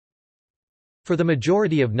For the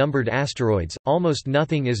majority of numbered asteroids, almost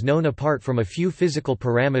nothing is known apart from a few physical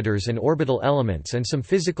parameters and orbital elements, and some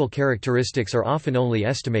physical characteristics are often only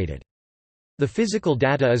estimated. The physical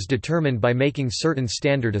data is determined by making certain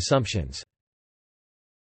standard assumptions.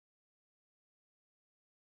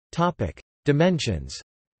 Dimensions.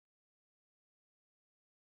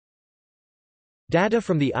 Data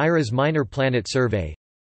from the IRAS Minor Planet Survey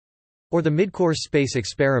or the Midcourse Space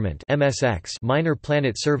Experiment (MSX) Minor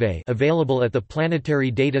Planet Survey, available at the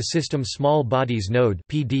Planetary Data System Small Bodies Node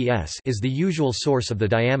 (PDS), is the usual source of the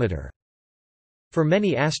diameter. For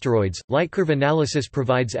many asteroids, lightcurve analysis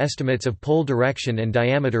provides estimates of pole direction and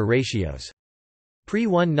diameter ratios.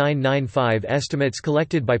 Pre-1995 estimates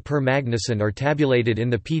collected by Per Magnusson are tabulated in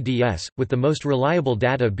the PDS, with the most reliable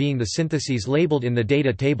data being the syntheses labeled in the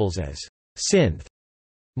data tables as synth.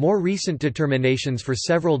 More recent determinations for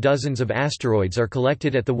several dozens of asteroids are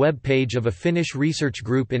collected at the web page of a Finnish research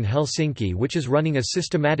group in Helsinki, which is running a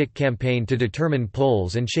systematic campaign to determine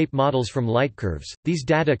poles and shape models from lightcurves. These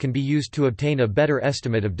data can be used to obtain a better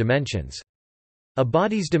estimate of dimensions. A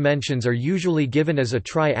body's dimensions are usually given as a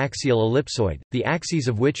tri-axial ellipsoid, the axes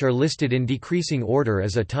of which are listed in decreasing order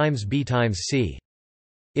as a times b times c.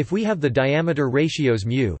 If we have the diameter ratios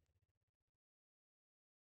μ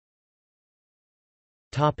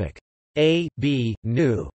A, B,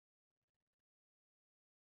 nu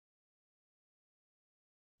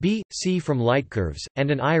B, C from lightcurves,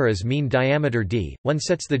 and an IRAS mean diameter d, one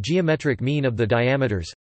sets the geometric mean of the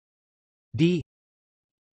diameters d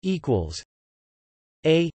equals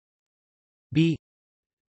A, B,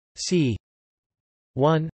 C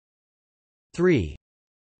 1 3.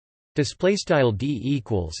 Display style d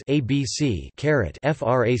equals ABC caret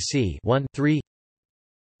frac 1 3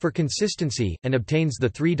 for consistency, and obtains the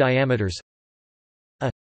three diameters A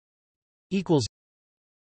equals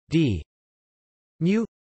d mu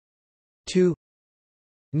 2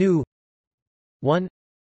 nu 1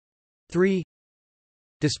 3.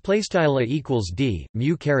 Display style A equals d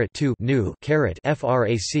mu caret 2 nu caret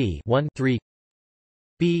frac 1 3.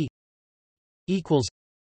 B equals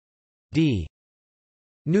d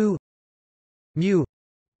nu mu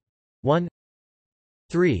 1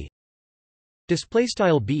 3. Display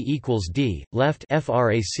style B equals d left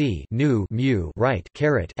frac nu mu right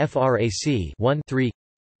caret frac 1 3.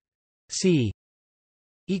 C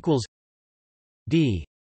equals d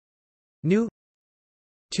nu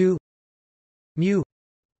 2 mu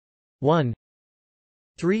 1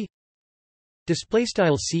 3. Display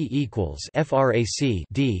style C equals frac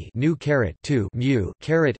d nu caret 2 mu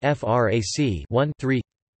caret frac 1 3.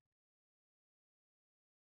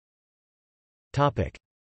 Topic: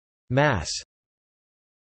 Mass.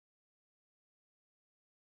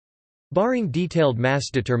 Barring detailed mass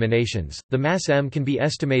determinations, the mass m can be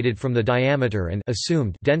estimated from the diameter and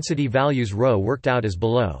assumed density values ρ worked out as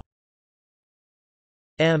below.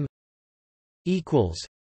 M equals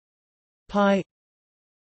pi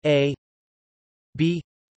a b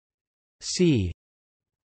c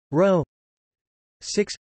ρ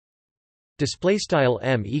 6. Display style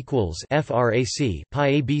m equals frac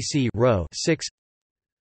pi abc ρ 6.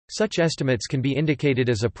 Such estimates can be indicated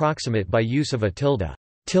as approximate by use of a tilde.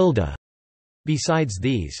 Besides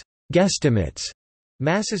these guesstimates,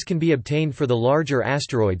 masses can be obtained for the larger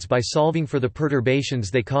asteroids by solving for the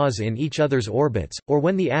perturbations they cause in each other's orbits, or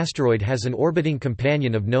when the asteroid has an orbiting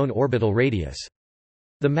companion of known orbital radius.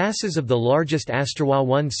 The masses of the largest asteroid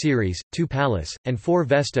 1 Ceres, 2 Pallas, and 4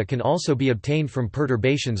 Vesta can also be obtained from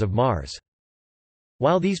perturbations of Mars.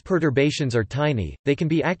 While these perturbations are tiny, they can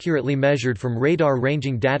be accurately measured from radar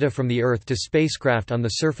ranging data from the Earth to spacecraft on the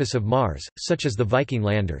surface of Mars, such as the Viking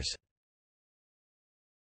landers.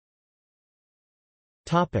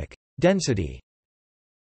 Density.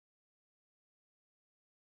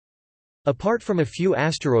 Apart from a few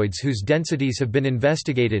asteroids whose densities have been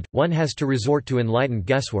investigated, one has to resort to enlightened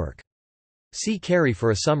guesswork. See Carey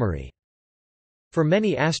for a summary. For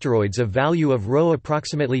many asteroids a value of ρ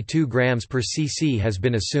approximately 2 grams per cc has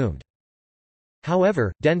been assumed.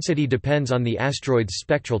 However, density depends on the asteroid's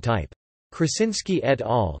spectral type. Krasinski et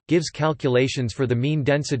al. Gives calculations for the mean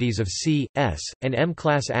densities of C, S, and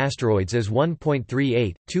M-class asteroids as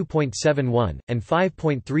 1.38, 2.71, and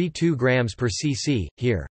 5.32 grams per cc.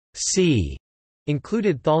 Here, C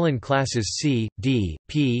included Tholen classes C, D,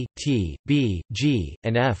 P, T, B, G,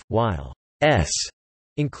 and F, while S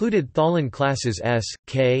included Tholen classes S,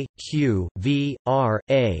 K, Q, V, R,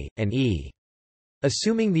 A, and E.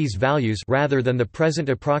 Assuming these values rather than the present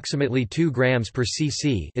approximately 2 grams per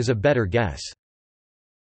cc is a better guess.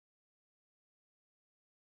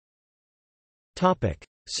 Topic: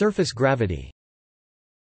 Surface gravity.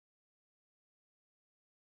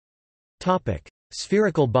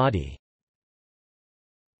 Spherical body.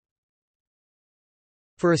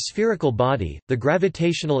 For a spherical body, the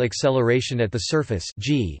gravitational acceleration at the surface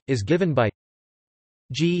g is given by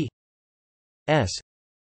g s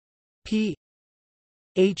p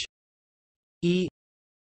h e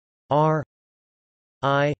r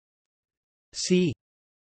I c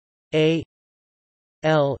a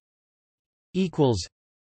l equals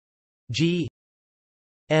g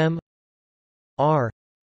m r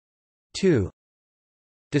 2.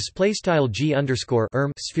 Display style g underscore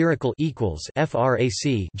spherical equals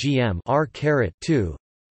frac gm r caret 2,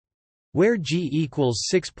 where g equals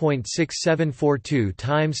 6.6742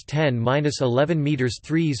 times 10⁻11 meters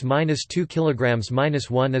 3s-2 kilograms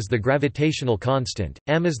 -1 is the gravitational constant,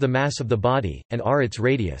 m is the mass of the body, and r its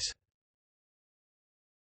radius.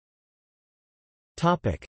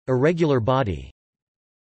 Topic: Irregular body.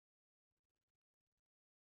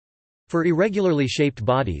 For irregularly shaped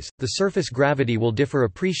bodies, the surface gravity will differ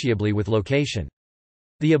appreciably with location.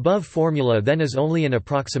 The above formula then is only an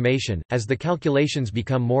approximation, as the calculations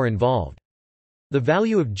become more involved. The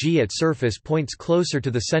value of g at surface points closer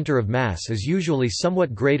to the center of mass is usually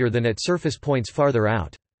somewhat greater than at surface points farther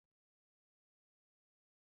out.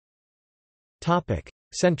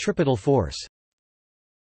 Centripetal force.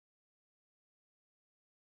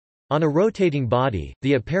 On a rotating body,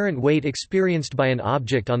 the apparent weight experienced by an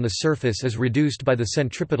object on the surface is reduced by the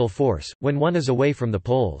centripetal force, when one is away from the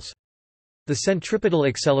poles. The centripetal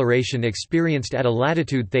acceleration experienced at a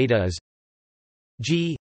latitude theta is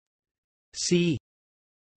g c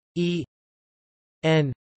e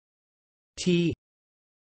n t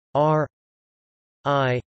r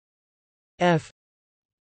I f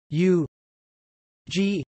u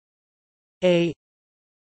g a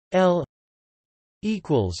l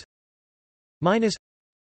equals minus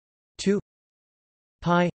 2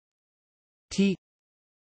 pi t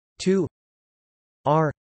 2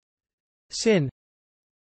 r sin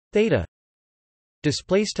theta.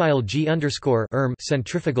 Display style g underscore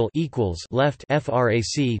centrifugal equals left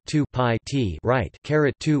frac 2 pi t right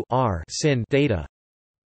caret 2 r sin theta,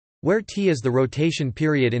 where t is the rotation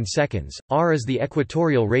period in seconds, r is the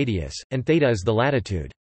equatorial radius, and theta is the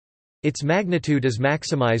latitude. Its magnitude is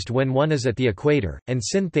maximized when one is at the equator, and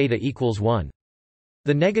sin theta equals 1.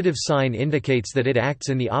 The negative sign indicates that it acts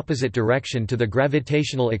in the opposite direction to the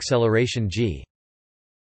gravitational acceleration g.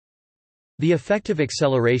 The effective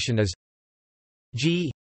acceleration is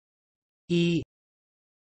g e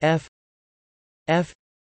f f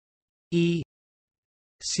e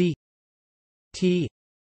c t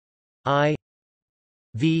I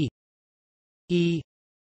v e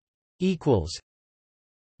equals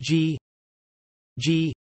g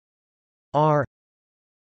r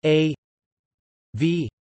a v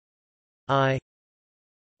I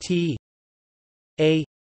t a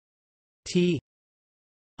t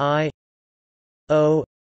I o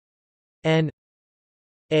n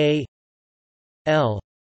a l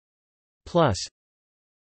plus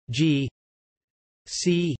g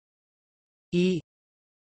c e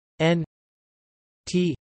n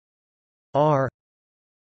t r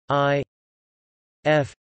I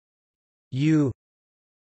f u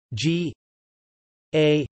g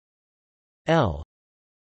a l.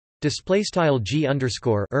 Display style g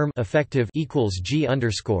underscore effective equals g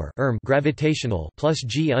underscore gravitational plus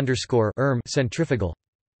g underscore centrifugal.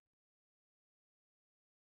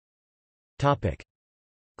 Topic: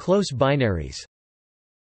 Close binaries.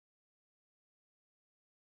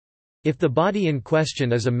 If the body in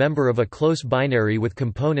question is a member of a close binary with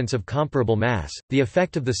components of comparable mass, the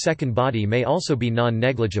effect of the second body may also be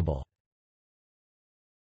non-negligible.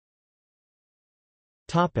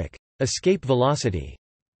 Topic: Escape velocity.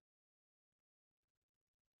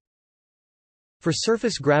 For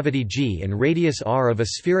surface gravity g and radius r of a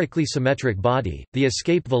spherically symmetric body, the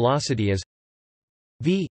escape velocity is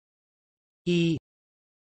v e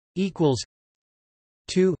equals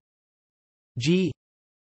 2 g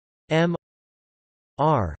m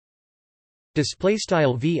r. Display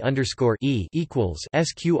style v underscore e equals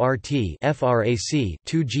sqrt frac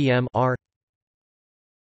 2 gm r.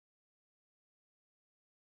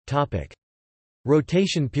 Topic: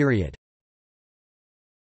 Rotation period.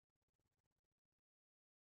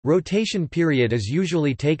 Rotation period is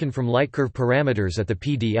usually taken from lightcurve parameters at the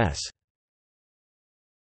PDS.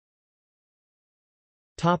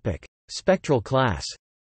 Topic: Spectral class.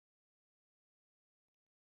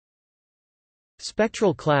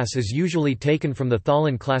 Spectral class is usually taken from the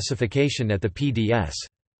Tholen classification at the PDS.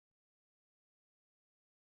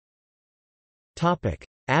 Topic: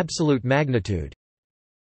 Absolute magnitude.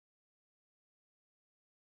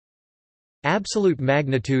 Absolute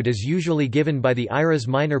magnitude is usually given by the IRAS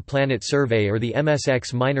Minor Planet Survey or the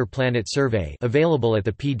MSX Minor Planet Survey, available at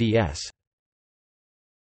the PDS.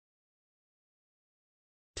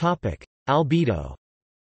 Topic: Albedo.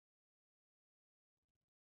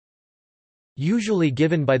 Usually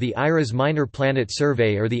given by the IRAS Minor Planet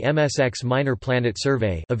Survey or the MSX Minor Planet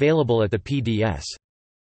Survey, available at the PDS.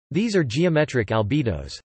 These are geometric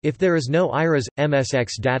albedos. If there is no IRAS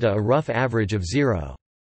MSX data, a rough average of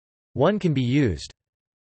 0.1 can be used.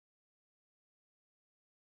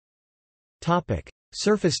 Topic: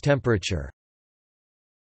 Surface temperature.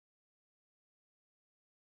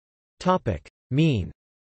 Topic: Mean.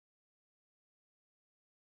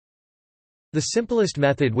 The simplest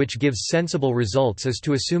method which gives sensible results is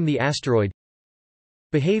to assume the asteroid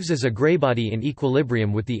behaves as a graybody in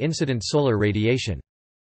equilibrium with the incident solar radiation.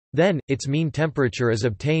 Then, its mean temperature is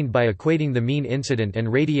obtained by equating the mean incident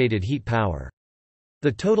and radiated heat power.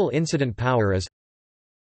 The total incident power is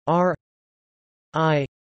R I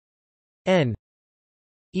N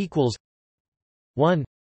equals 1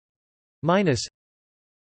 minus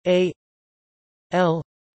A L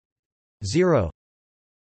 0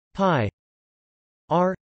 pi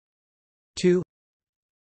R 2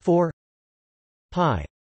 4 pi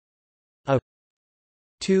a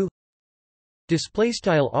 2 display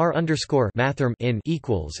style R underscore mathrm in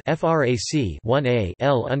equals frac 1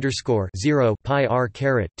 L underscore 0 pi R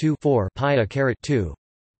caret 2 4 pi a caret 2,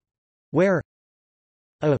 where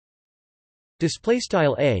a display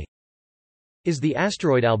style A is the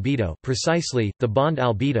asteroid albedo, precisely the bond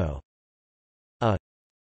albedo, a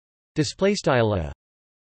display style A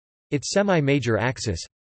its semi-major axis,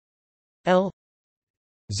 L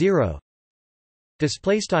 0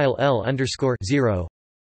 display style L underscore 0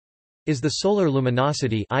 is the solar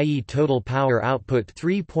luminosity, i.e. total power output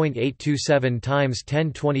 3.827 times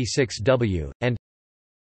 1026 W, and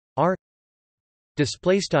R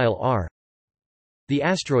display style R the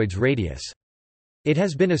asteroid's radius. It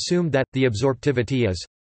has been assumed that the absorptivity is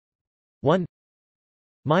 1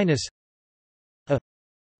 minus a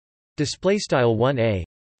display style 1a.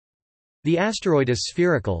 The asteroid is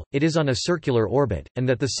spherical, it is on a circular orbit, and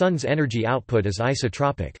that the Sun's energy output is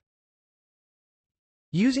isotropic.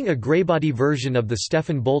 Using a graybody version of the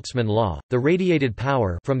Stefan-Boltzmann law, the radiated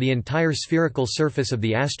power from the entire spherical surface of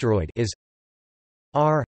the asteroid is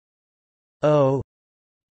R O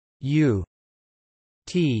U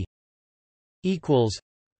T equals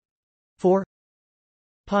 4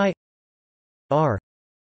 pi R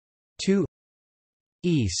 2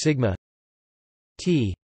 E sigma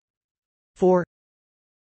T 4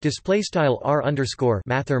 display style R underscore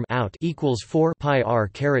mathrm out equals 4 pi R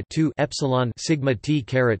caret 2 epsilon sigma T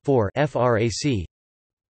caret 4 frac,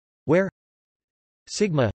 where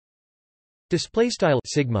sigma display style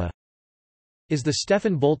sigma is the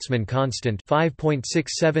Stefan-Boltzmann constant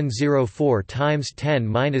 5.6704 times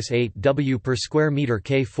 10⁻8 W per square meter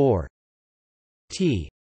K4. T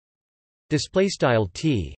display style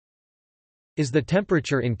T is the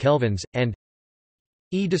temperature in kelvins, and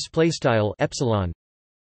E display style epsilon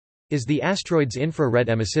is the asteroid's infrared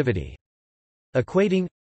emissivity. Equating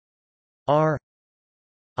R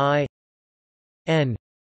I N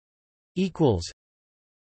equals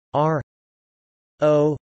R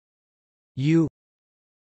O U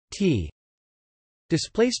T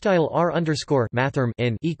display style R underscore mathrm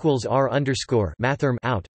in equals R underscore mathrm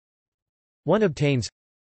out, one obtains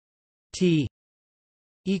T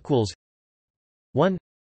equals 1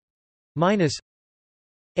 minus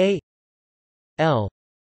A L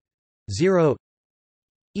 0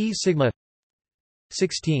 E sigma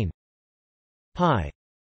 16 pi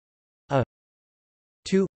a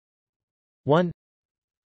 2 1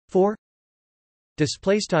 4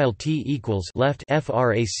 display style T equals left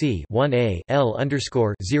frac 1 L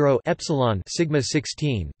underscore 0 epsilon sigma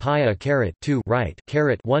 16 pi a caret 2 right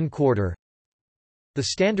caret 1/4. The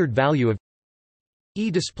standard value of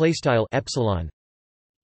E display style epsilon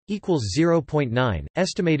equals 0.9,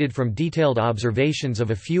 estimated from detailed observations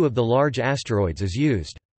of a few of the large asteroids, is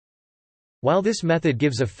used. While this method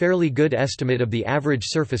gives a fairly good estimate of the average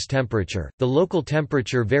surface temperature, the local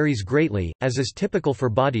temperature varies greatly, as is typical for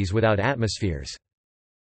bodies without atmospheres.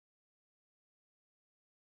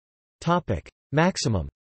 Maximum.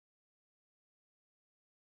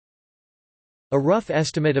 A rough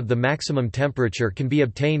estimate of the maximum temperature can be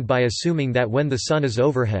obtained by assuming that when the Sun is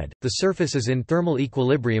overhead, the surface is in thermal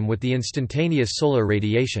equilibrium with the instantaneous solar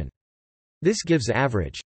radiation. This gives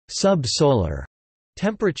average subsolar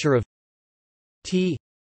temperature of T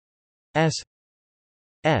S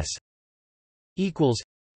S equals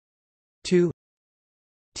 2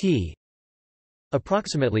 T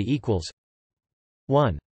approximately equals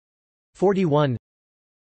 1. 41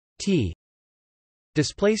 T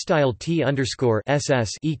display style T underscore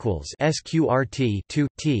SS equals sqrt 2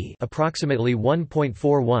 T approximately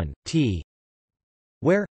 1.41 T,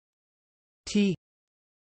 where T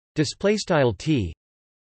display style T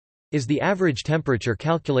is the average temperature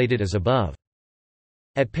calculated as above.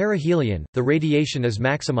 At perihelion, the radiation is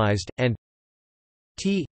maximized, and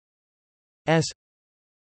T S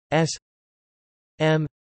S M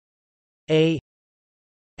A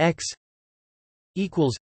X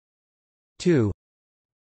equals 2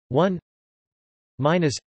 1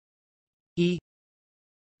 minus E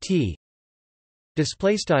T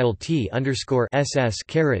display style T underscore SS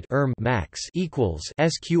caret max equals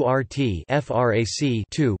sqrt frac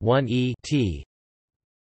 2 1 E T,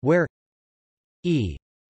 where E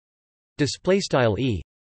display style E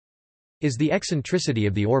is the eccentricity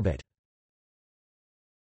of the orbit.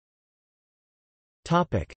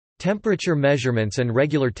 Topic: Temperature measurements and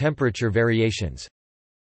regular temperature variations.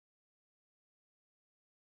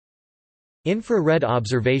 Infrared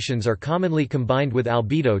observations are commonly combined with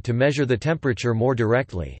albedo to measure the temperature more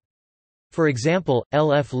directly. For example,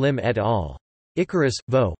 L. F. Lim et al. Icarus,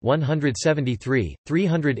 Vo. 173,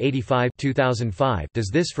 385 2005 does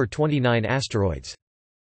this for 29 asteroids.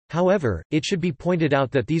 However, it should be pointed out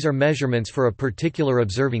that these are measurements for a particular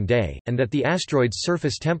observing day, and that the asteroid's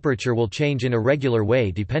surface temperature will change in a regular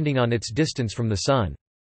way depending on its distance from the Sun.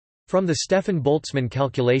 From the Stefan-Boltzmann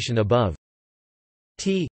calculation above,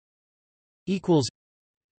 T equals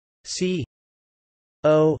C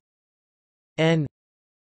O N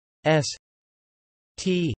S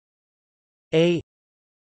T A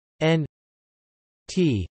N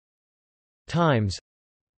T times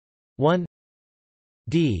 1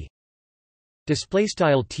 D display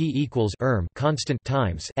style T equals constant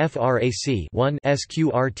times frac 1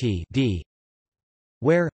 sqrt D,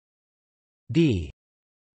 where D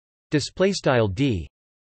display style D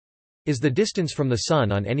is the distance from the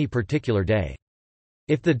Sun on any particular day.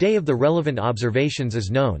 If the day of the relevant observations is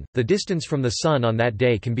known, the distance from the Sun on that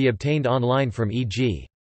day can be obtained online from e.g.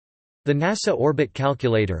 the NASA Orbit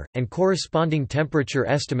Calculator, and corresponding temperature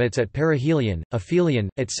estimates at perihelion, aphelion,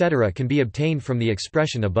 etc. can be obtained from the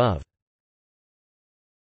expression above.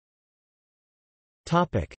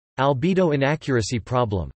 Albedo inaccuracy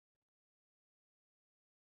problem.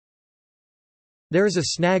 There is a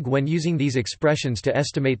snag when using these expressions to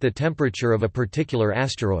estimate the temperature of a particular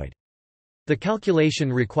asteroid. The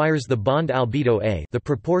calculation requires the bond albedo A, the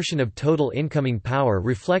proportion of total incoming power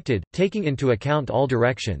reflected, taking into account all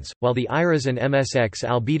directions, while the IRAS and MSX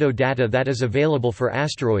albedo data that is available for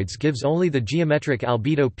asteroids gives only the geometric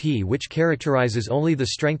albedo P, which characterizes only the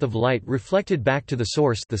strength of light reflected back to the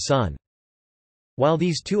source, the Sun. While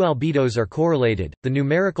these two albedos are correlated, the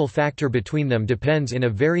numerical factor between them depends in a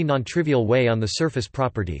very non-trivial way on the surface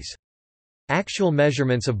properties. Actual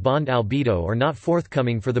measurements of bond albedo are not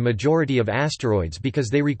forthcoming for the majority of asteroids because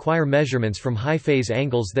they require measurements from high phase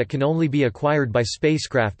angles that can only be acquired by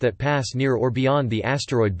spacecraft that pass near or beyond the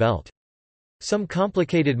asteroid belt. Some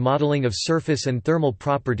complicated modeling of surface and thermal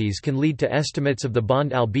properties can lead to estimates of the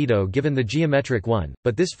bond albedo given the geometric one,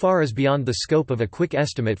 but this far is beyond the scope of a quick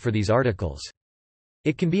estimate for these articles.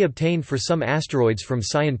 It can be obtained for some asteroids from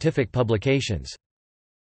scientific publications.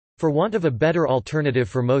 For want of a better alternative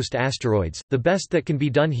for most asteroids, the best that can be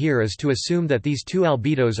done here is to assume that these two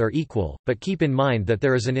albedos are equal, but keep in mind that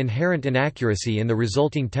there is an inherent inaccuracy in the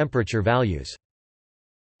resulting temperature values.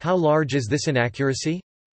 How large is this inaccuracy?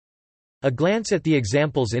 A glance at the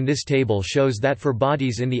examples in this table shows that for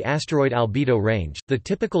bodies in the asteroid albedo range, the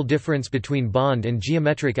typical difference between bond and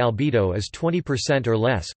geometric albedo is 20% or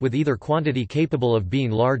less, with either quantity capable of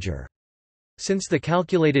being larger. Since the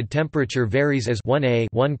calculated temperature varies as 1a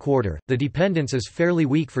 1/4, the dependence is fairly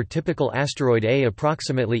weak for typical asteroid A,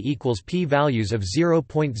 approximately equals p-values of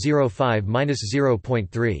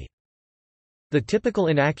 0.05–0.3. The typical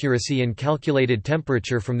inaccuracy in calculated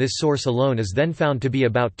temperature from this source alone is then found to be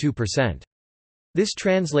about 2%. This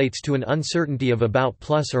translates to an uncertainty of about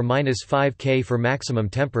plus or minus 5 K for maximum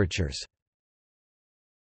temperatures.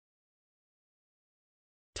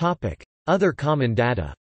 Other common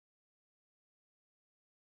data.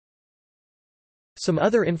 Some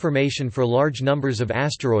other information for large numbers of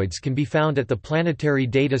asteroids can be found at the Planetary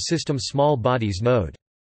Data System Small Bodies node.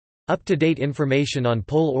 Up-to-date information on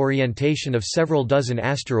pole orientation of several dozen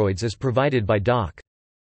asteroids is provided by Doc.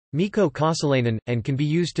 Mikko Kaasalainen, and can be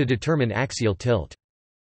used to determine axial tilt.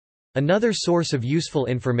 Another source of useful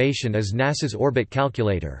information is NASA's Orbit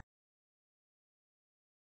Calculator.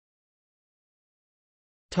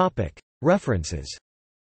 References.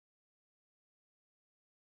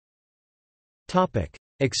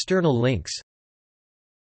 External links.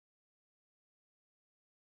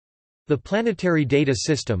 The Planetary Data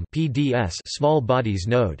System (PDS) Small Bodies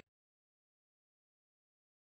Node.